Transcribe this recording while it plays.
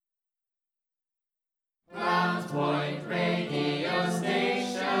Point Radio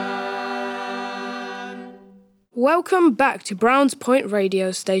Station. Welcome back to Browns Point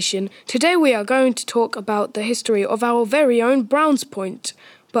Radio Station. Today we are going to talk about the history of our very own Browns Point.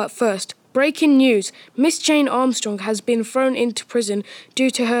 But first, breaking news. Miss Jane Armstrong has been thrown into prison due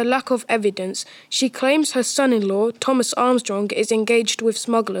to her lack of evidence. She claims her son-in-law, Thomas Armstrong, is engaged with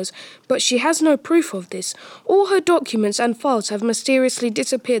smugglers, but she has no proof of this. All her documents and files have mysteriously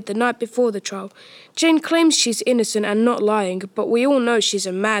disappeared the night before the trial. Jane claims she's innocent and not lying, but we all know she's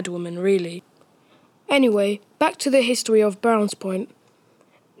a mad woman, really. Anyway, back to the history of Browns Point.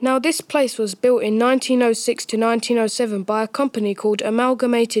 Now, this place was built in 1906 to 1907 by a company called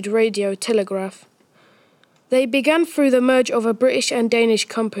Amalgamated Radio Telegraph. They began through the merge of a British and Danish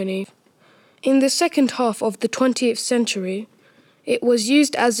company. In the second half of the 20th century, it was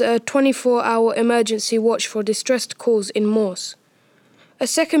used as a 24-hour emergency watch for distressed calls in Morse. A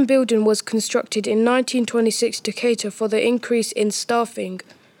second building was constructed in 1926 to cater for the increase in staffing.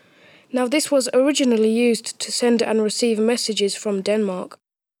 Now, this was originally used to send and receive messages from Denmark.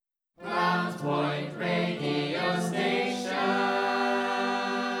 Browns Point Radio Station.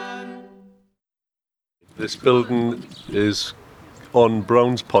 This building is on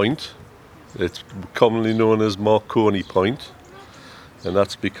Browns Point. It's commonly known as Marconi Point, and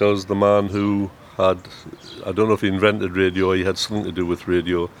that's because the man who had, I don't know if he invented radio or he had something to do with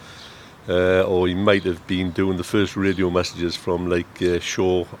radio, or he might have been doing the first radio messages from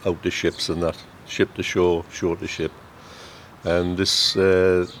shore out to ships and that, ship to shore, shore to ship. And this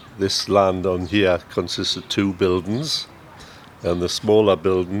land on here consists of two buildings, and the smaller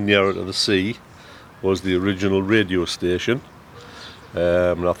building nearer to the sea was the original radio station,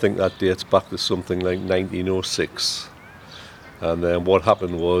 and I think that dates back to something like 1906. And then what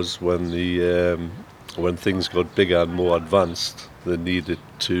happened was when things got bigger and more advanced, they needed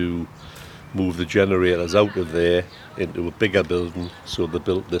to move the generators out of there into a bigger building, so they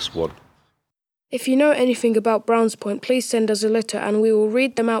built this one. If you know anything about Browns Point, please send us a letter and we will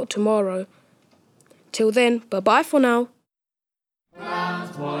read them out tomorrow. Till then, bye-bye for now.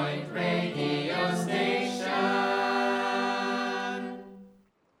 Browns Point Radio Station.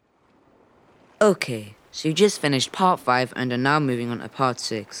 Okay, so you just finished part 5 and are now moving on to part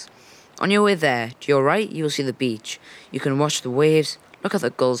 6. On your way there, to your right, you will see the beach. You can watch the waves, look at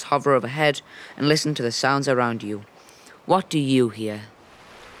the gulls hover overhead, and listen to the sounds around you. What do you hear?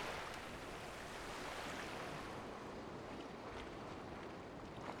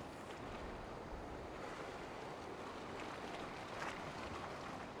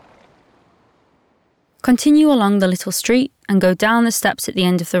 Continue along the little street and go down the steps at the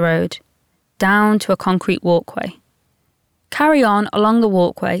end of the road, down to a concrete walkway. Carry on along the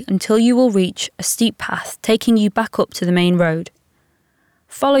walkway until you will reach a steep path taking you back up to the main road.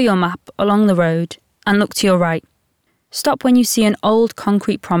 Follow your map along the road and look to your right. Stop when you see an old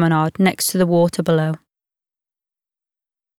concrete promenade next to the water below.